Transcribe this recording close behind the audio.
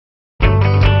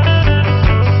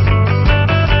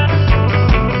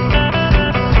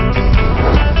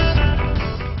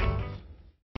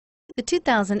The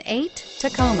 2008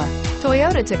 Tacoma.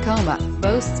 Toyota Tacoma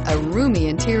boasts a roomy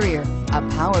interior, a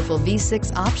powerful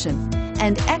V6 option,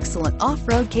 and excellent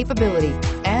off-road capability,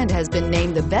 and has been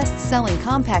named the best-selling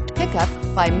compact pickup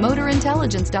by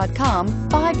MotorIntelligence.com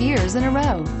 5 years in a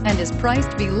row and is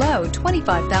priced below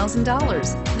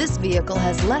 $25,000. This vehicle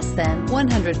has less than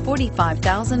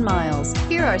 145,000 miles.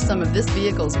 Here are some of this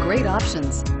vehicle's great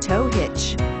options: tow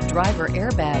hitch, driver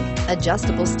airbag,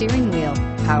 adjustable steering wheel,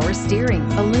 power steering,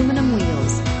 aluminum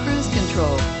wheels, cruise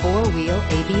control, four-wheel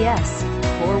ABS,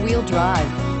 four-wheel drive,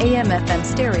 AM/FM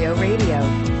stereo radio,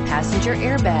 passenger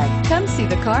airbag. Come see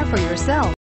the car for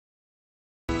yourself.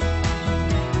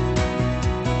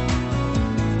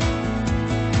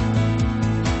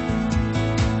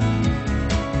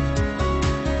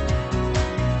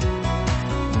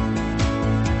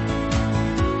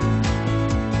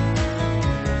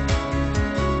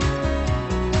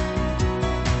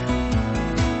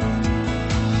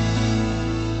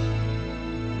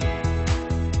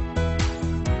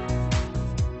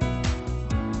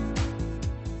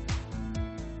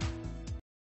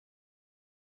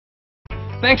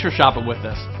 Thanks for shopping with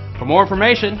us. For more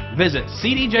information, visit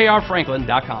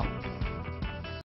cdjrfranklin.com.